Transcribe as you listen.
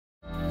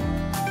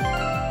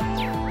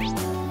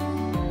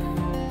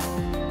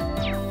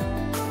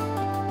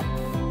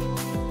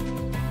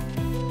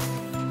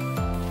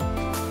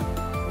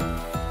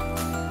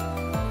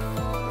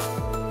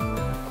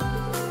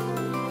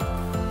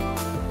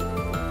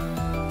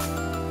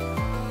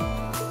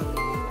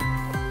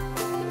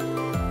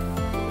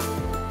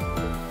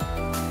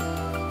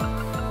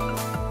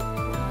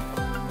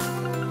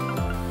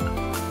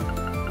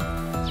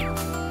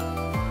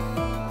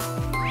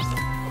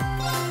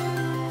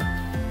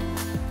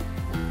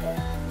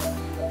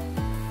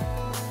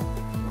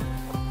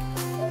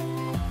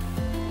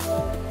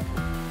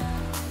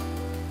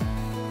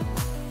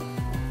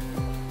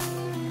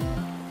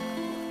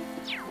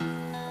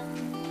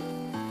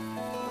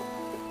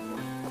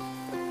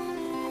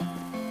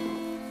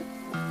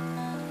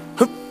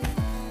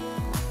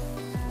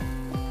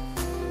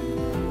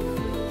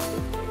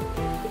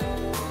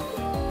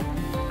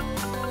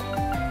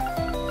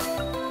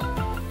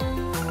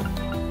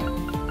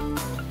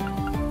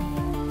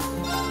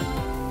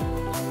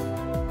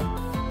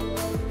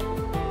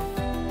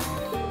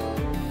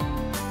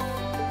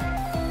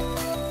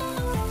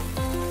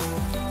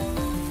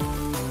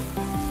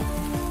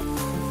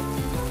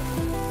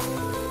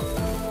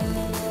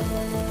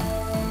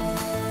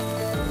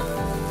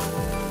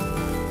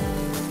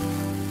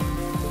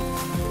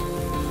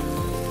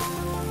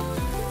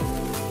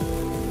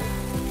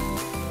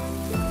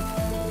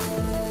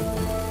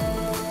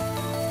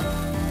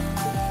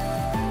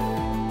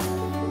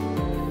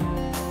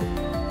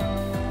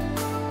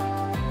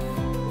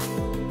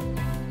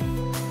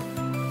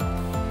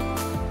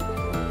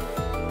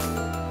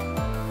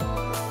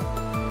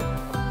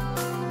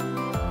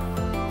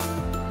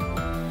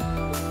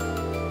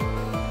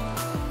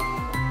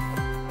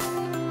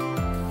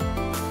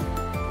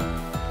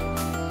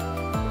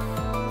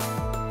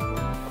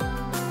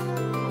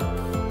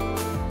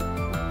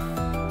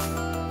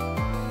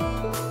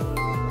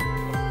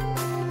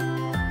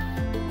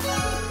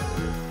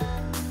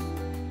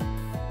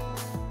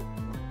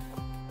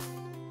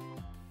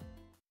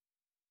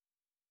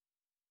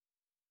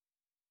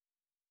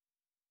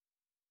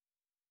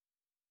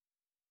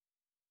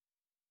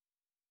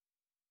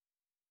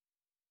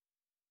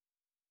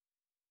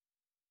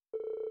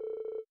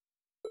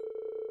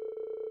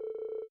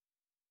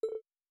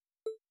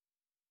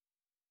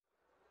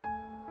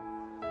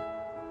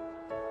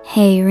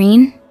Hey,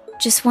 Renne.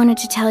 Just wanted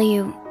to tell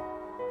you...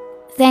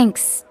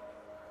 thanks...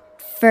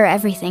 for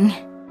everything.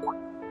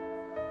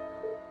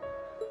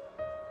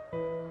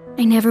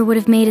 I never would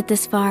have made it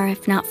this far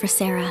if not for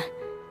Sara.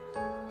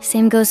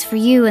 Same goes for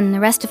you and the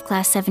rest of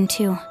Class 7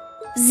 too.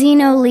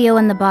 Zeno, Leo,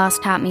 and the boss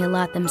taught me a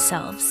lot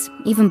themselves,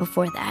 even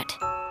before that.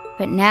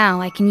 But now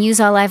I can use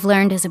all I've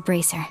learned as a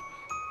bracer.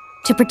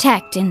 To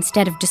protect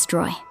instead of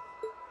destroy.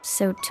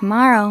 So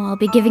tomorrow I'll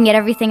be giving it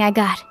everything I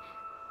got.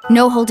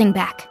 No holding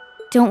back.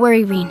 Don't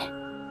worry, Renne.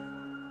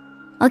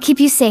 I'll keep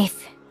you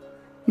safe,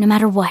 no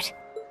matter what.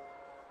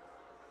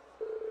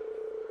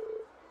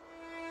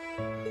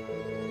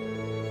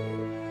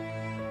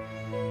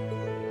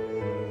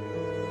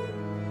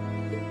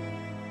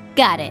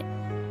 Got it.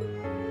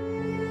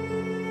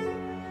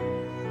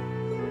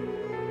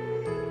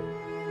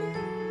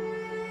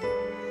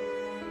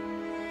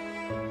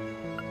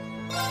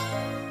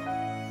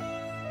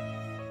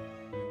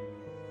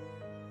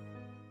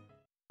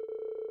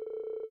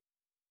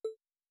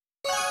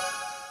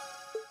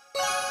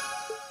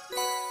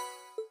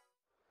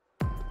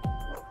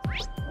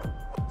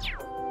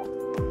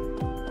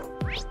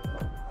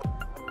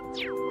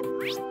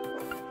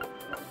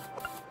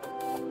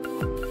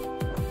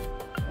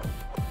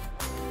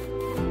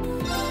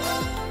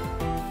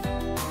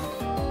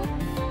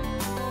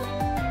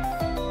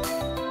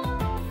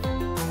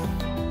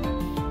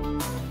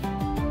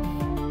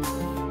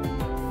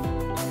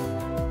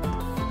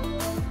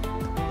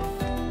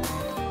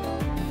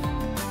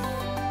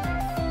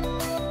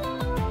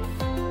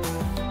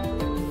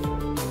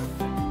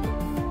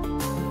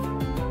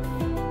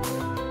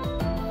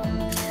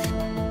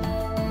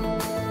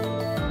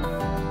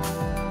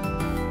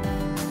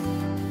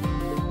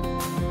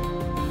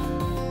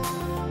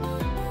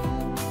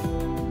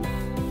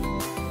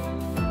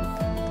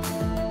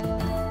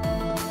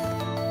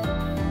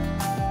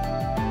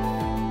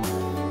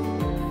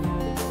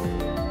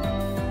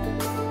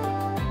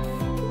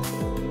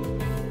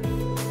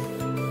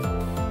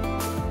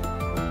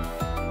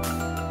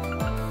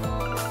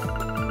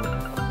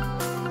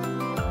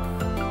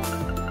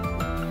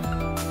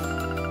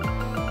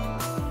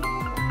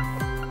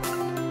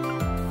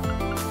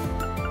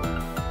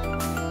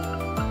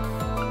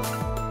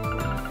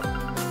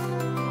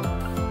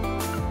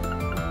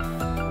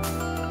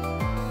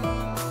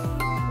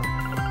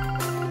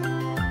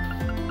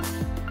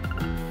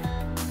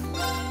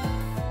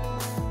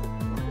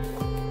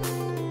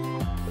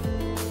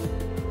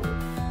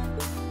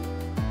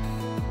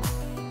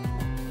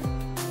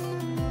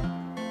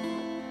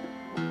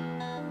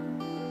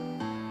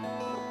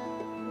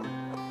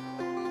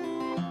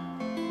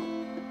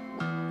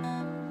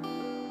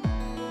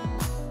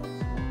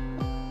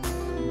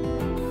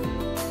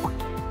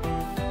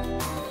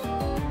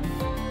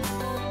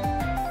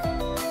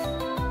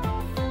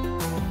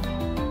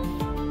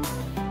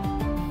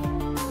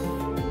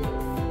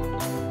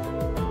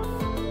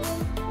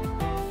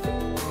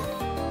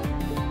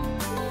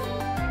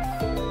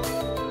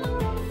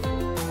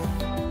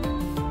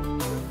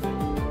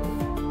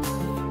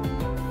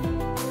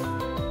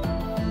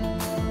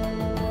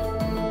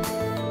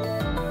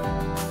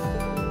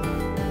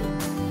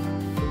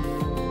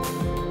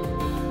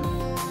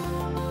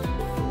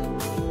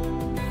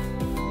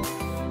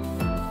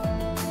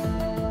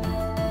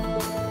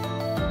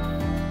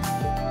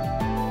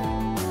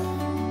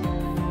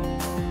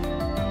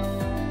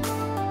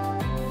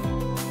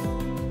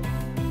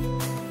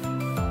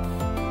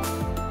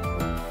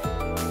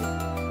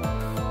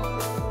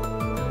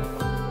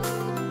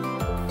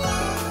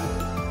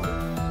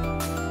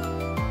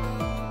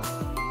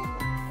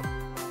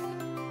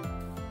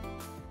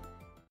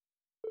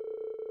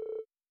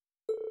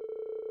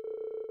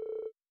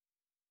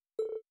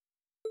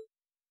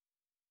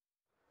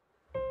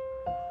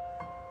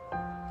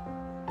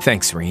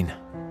 Thanks, Renne.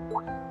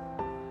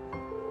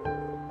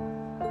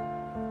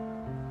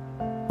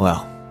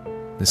 Well,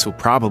 this will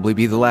probably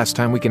be the last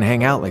time we can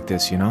hang out like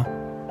this, you know?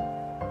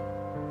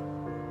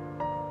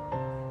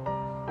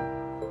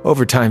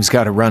 Overtime's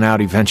gotta run out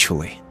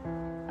eventually.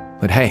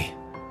 But hey,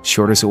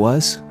 short as it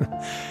was,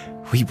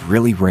 we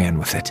really ran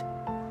with it.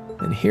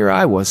 And here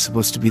I was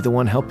supposed to be the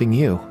one helping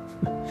you.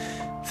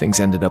 Things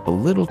ended up a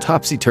little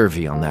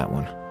topsy-turvy on that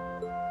one.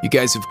 You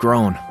guys have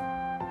grown,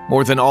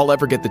 more than I'll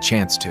ever get the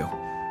chance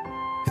to.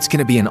 It's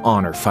gonna be an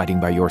honor fighting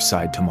by your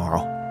side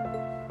tomorrow.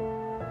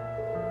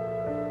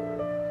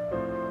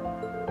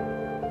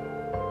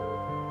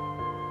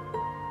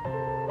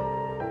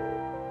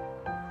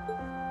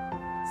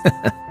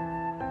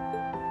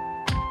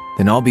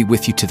 Then I'll be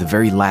with you to the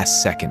very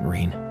last second,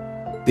 Renne.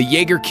 The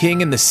Jaeger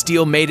King and the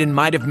Steel Maiden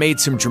might have made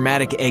some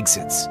dramatic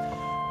exits.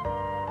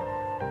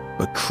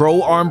 But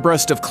Crow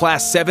Armbrust of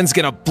Class 7's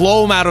gonna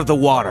blow him out of the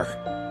water.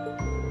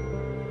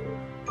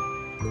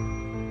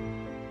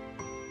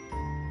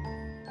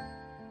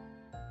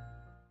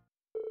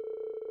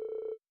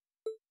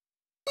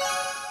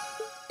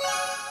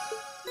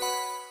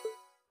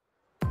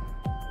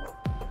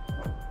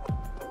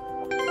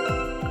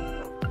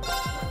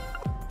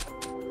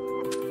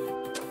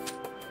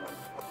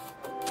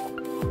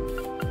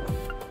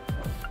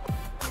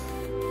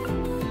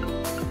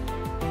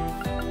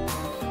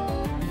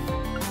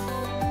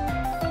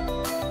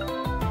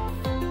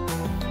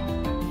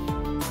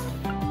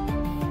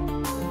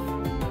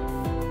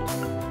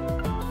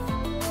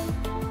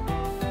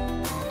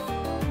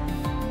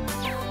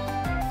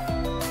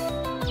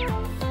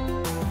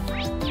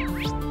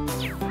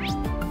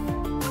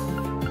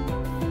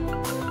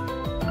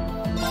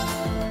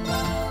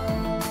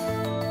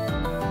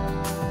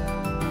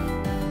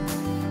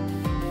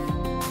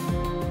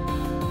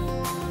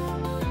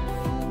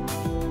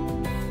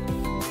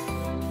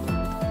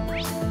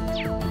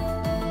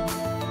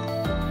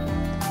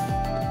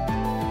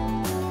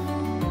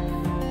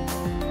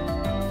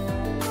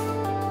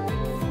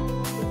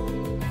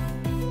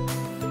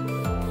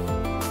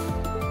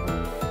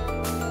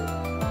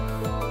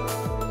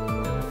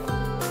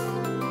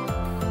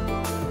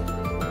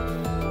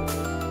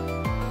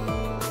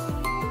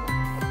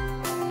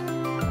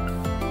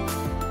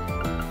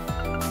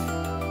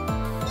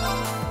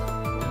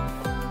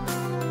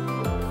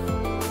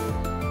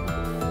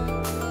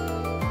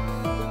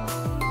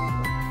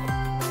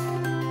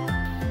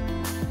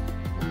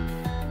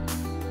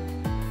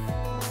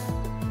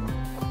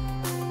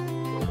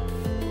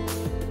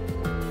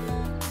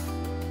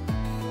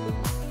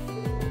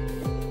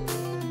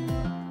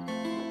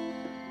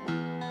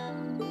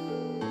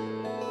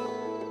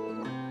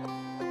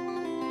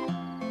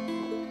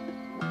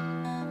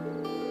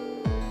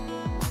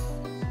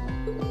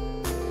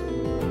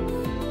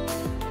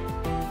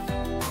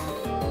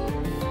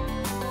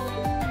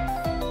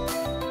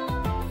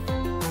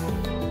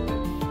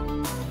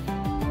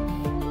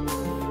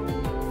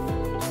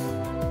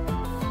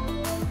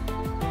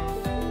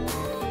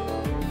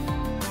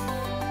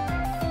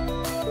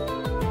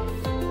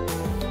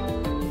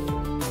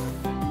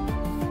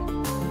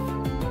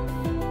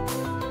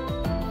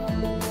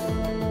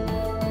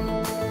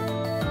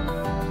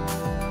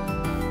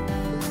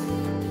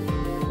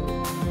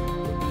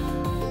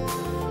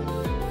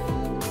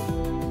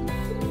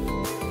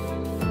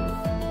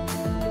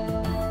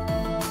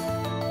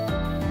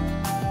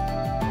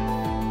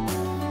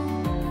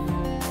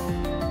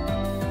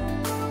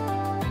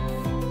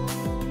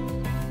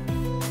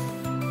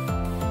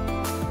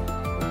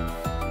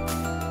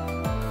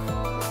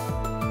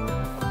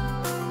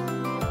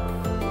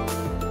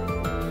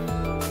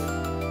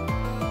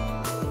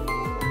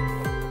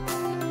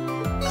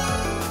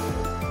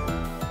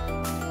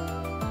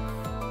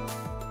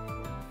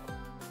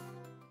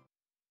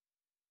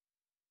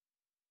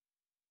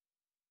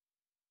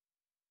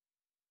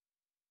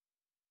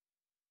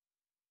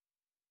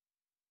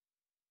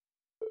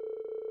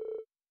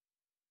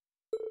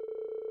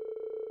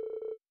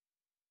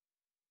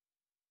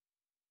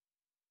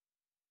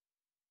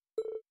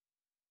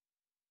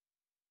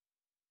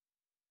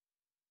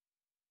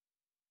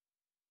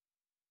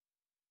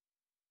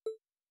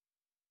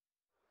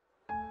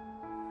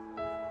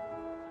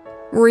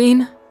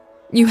 Renne,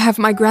 you have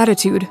my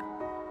gratitude.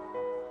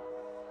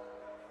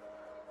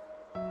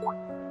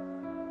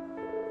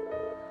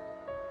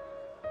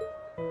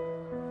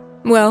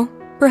 Well,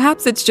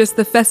 perhaps it's just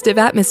the festive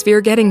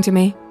atmosphere getting to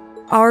me.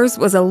 Ours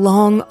was a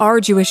long,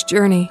 arduous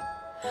journey,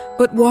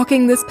 but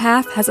walking this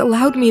path has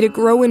allowed me to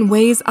grow in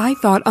ways I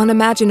thought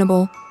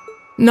unimaginable,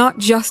 not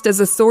just as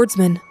a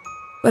swordsman,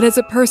 but as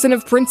a person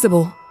of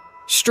principle,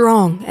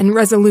 strong and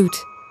resolute,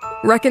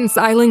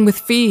 reconciling with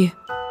Fee,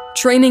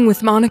 training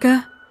with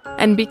Monica,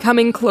 and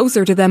becoming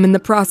closer to them in the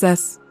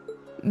process.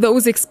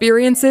 Those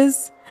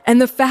experiences, and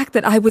the fact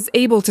that I was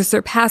able to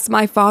surpass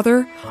my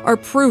father, are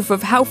proof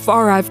of how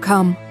far I've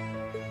come.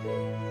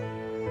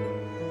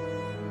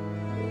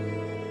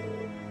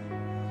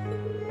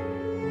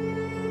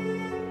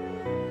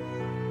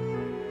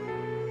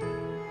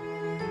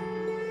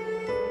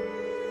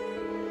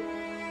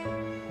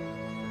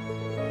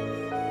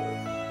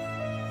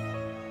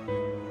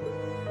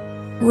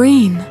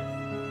 Renne.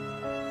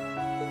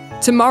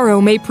 Tomorrow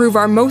may prove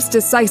our most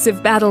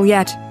decisive battle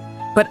yet,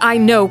 but I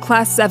know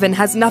Class 7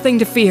 has nothing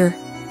to fear.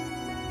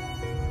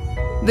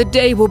 The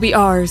day will be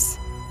ours.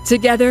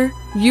 Together,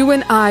 you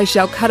and I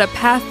shall cut a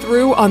path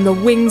through on the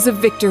wings of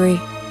victory.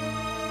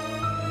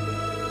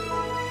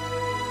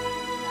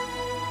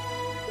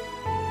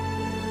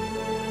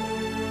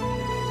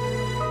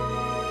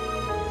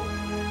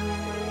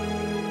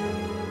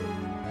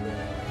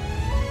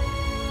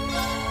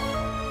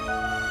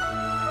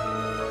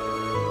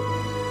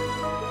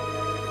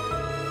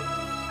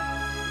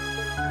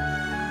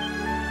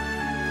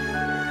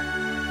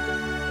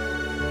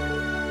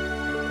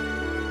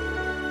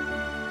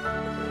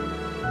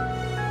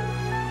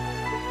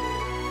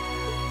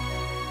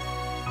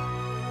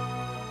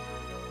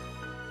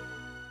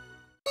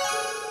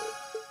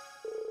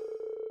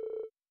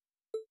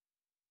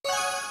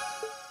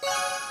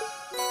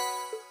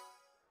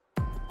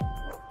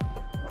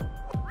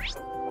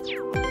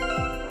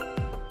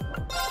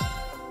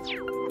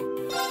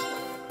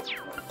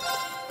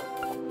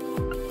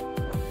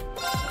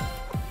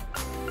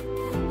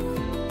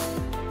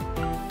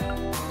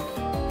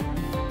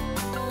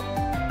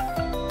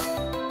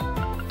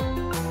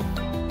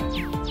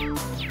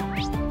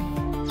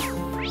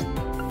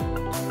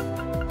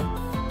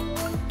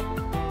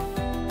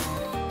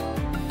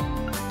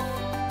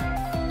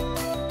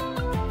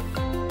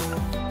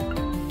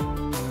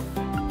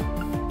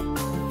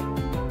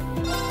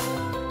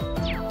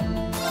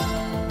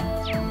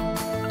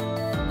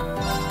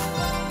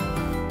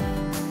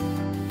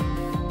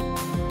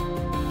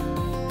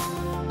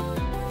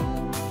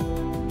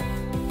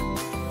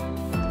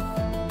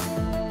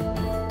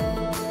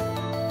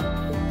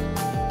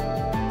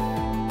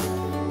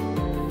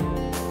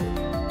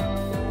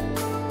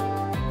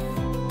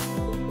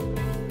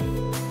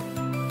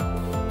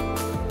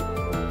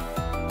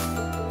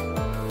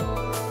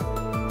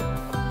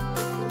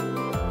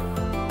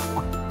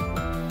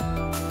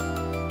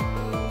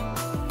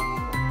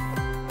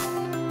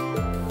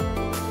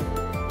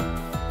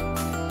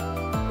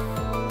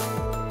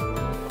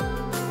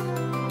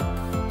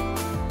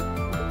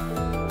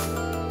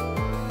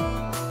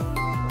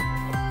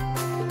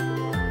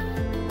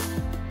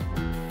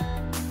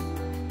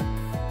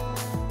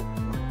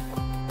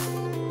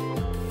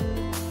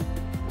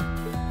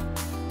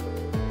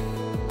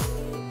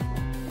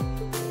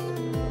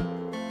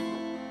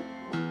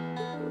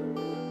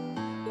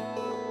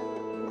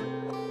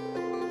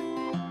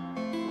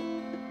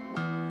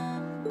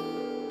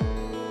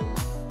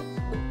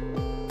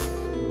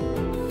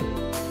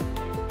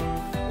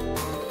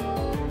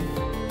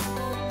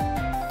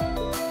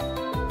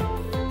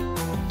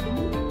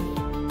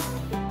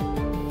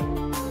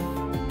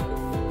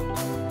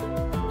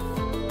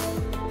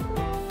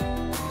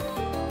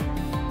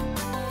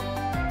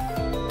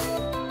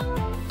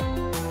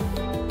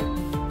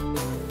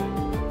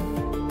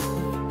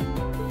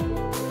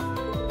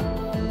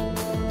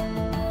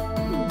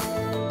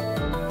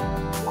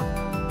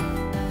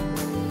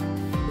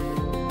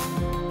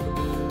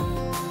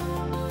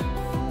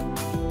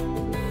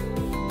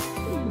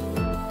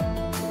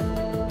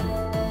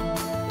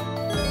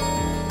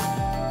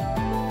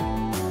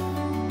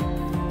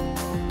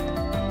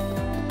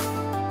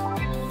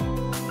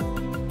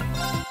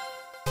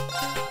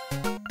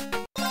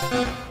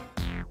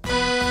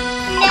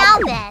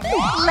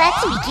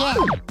 Let's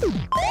begin.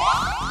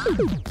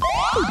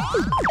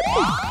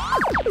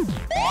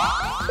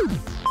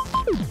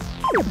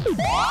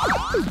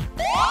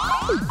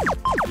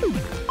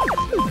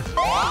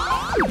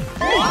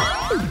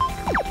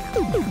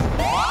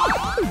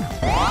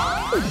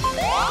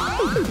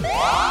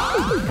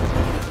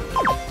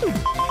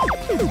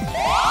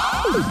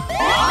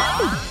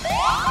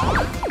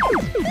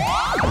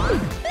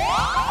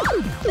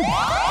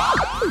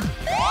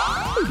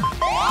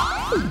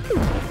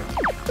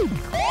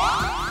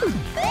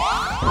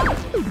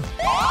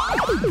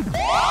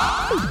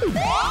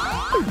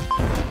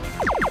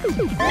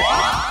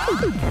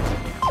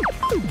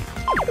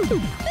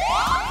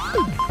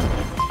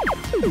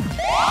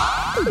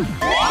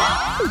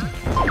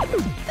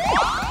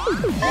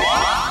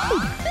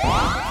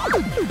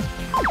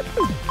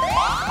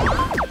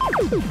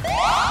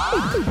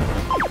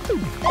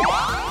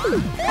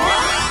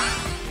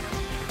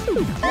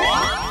 You're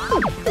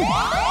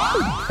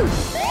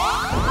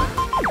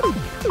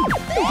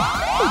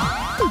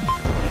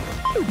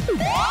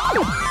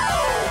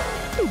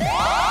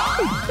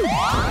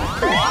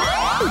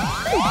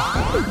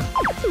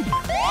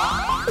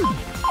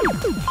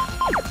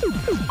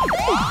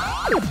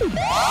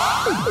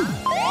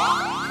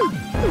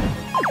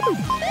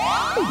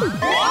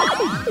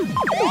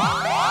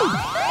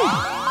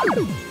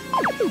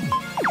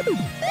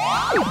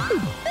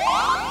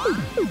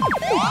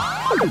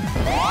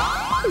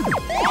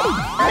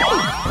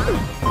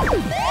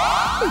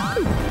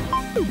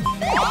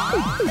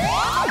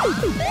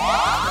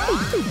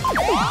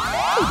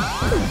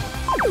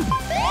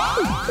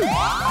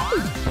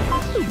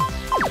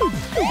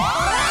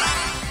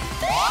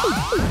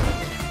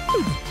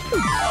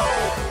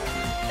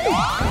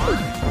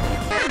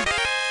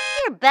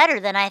better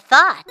than I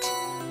thought.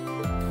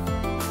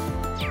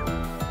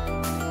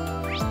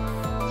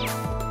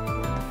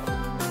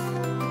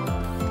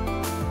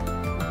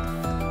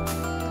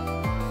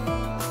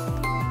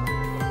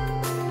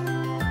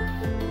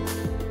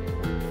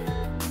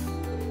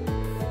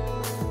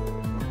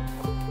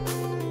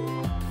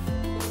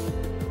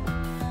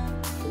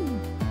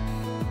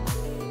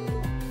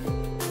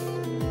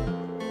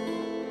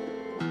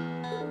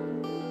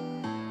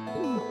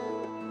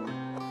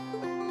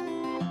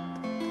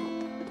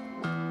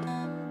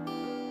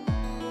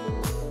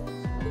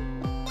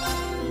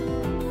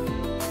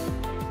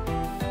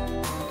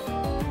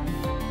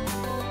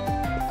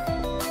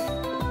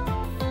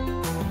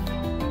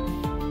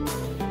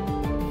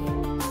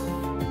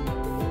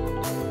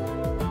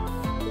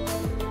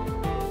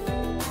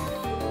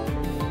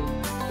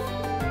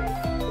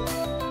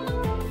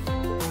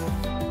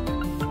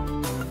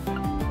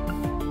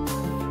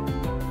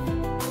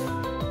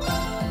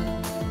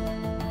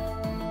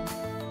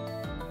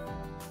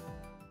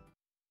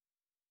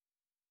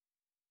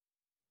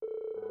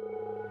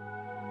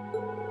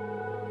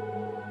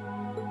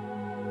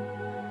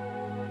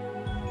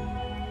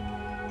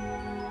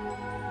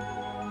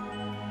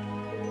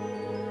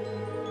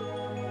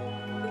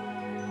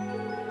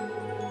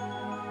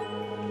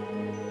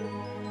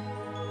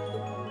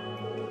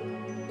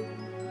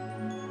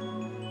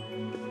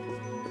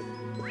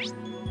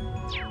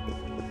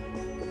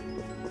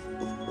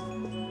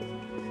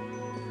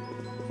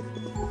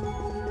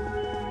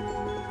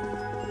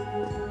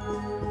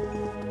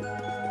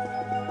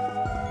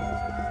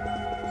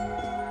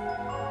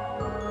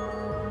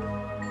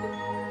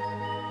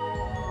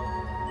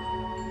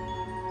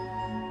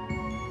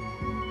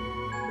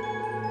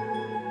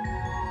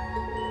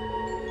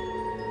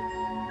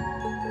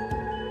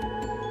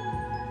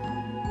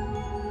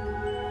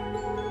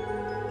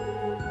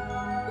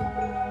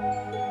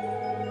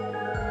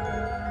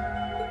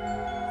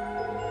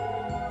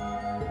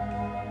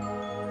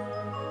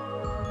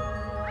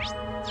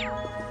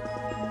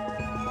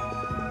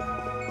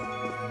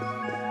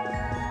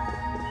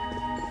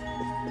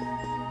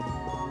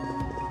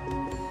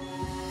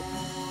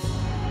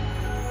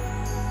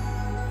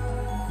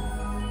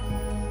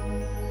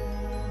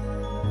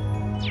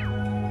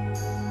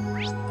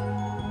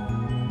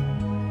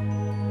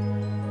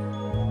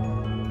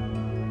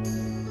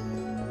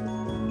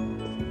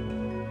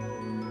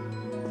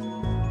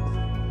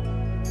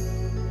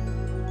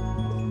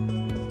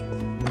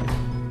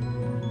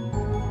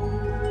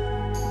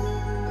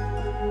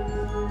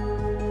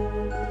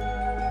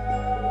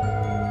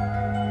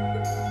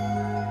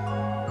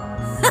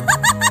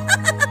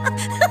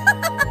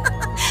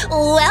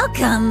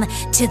 Welcome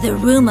to the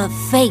Room of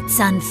Fates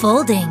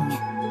Unfolding.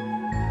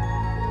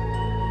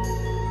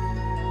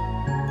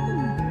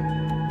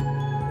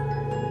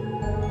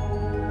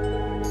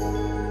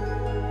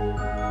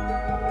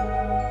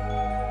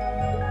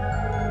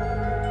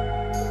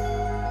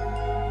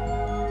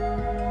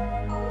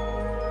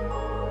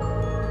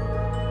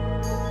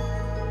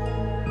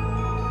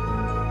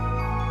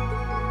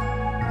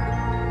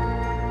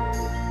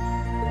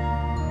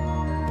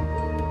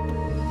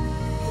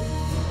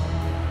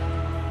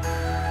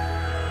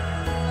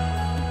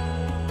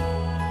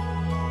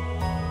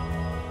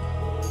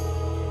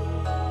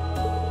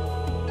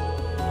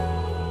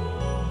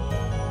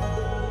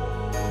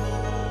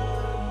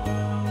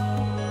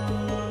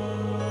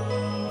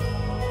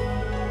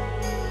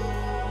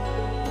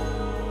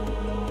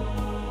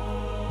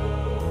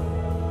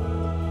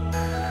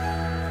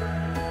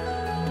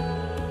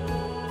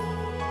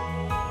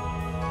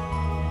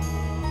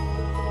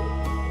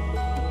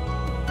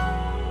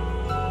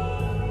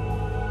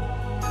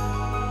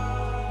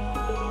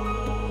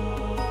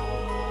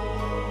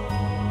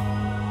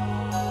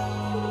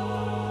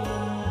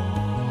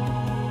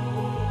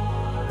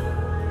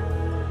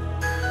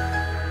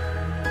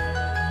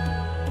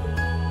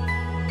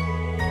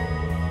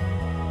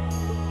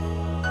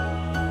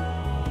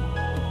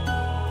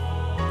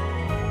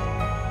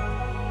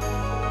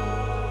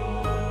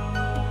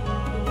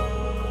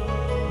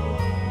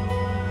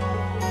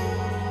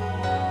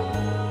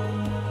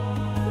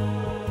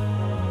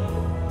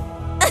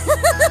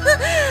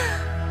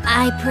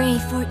 I pray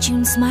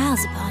fortune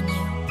smiles upon you.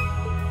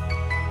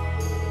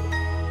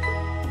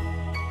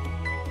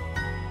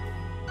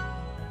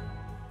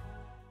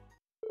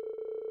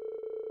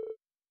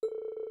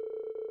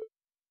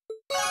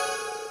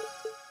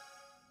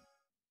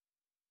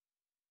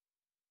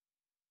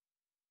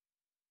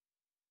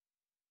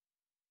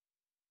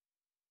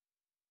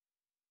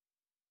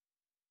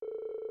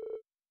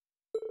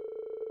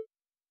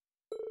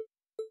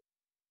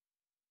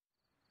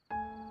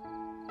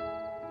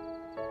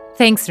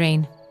 Thanks,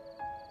 Renne,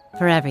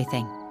 for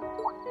everything.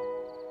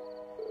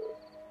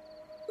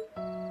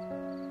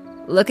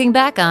 Looking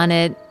back on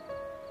it,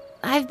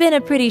 I've been a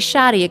pretty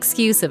shoddy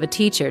excuse of a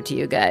teacher to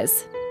you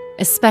guys.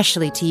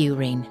 Especially to you,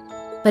 Renne.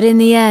 But in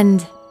the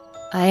end,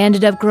 I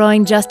ended up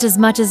growing just as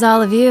much as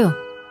all of you.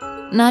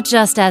 Not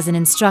just as an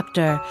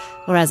instructor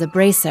or as a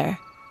bracer,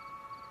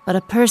 but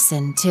a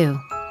person, too.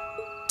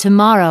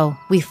 Tomorrow,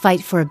 we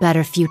fight for a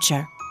better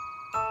future.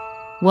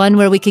 One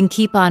where we can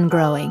keep on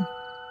growing.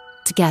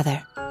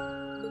 Together.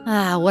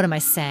 What am I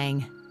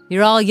saying?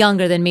 You're all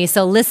younger than me,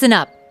 so listen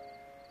up.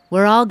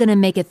 We're all gonna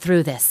make it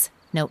through this.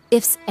 No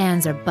ifs,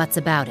 ands, or buts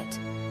about it.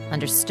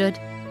 Understood?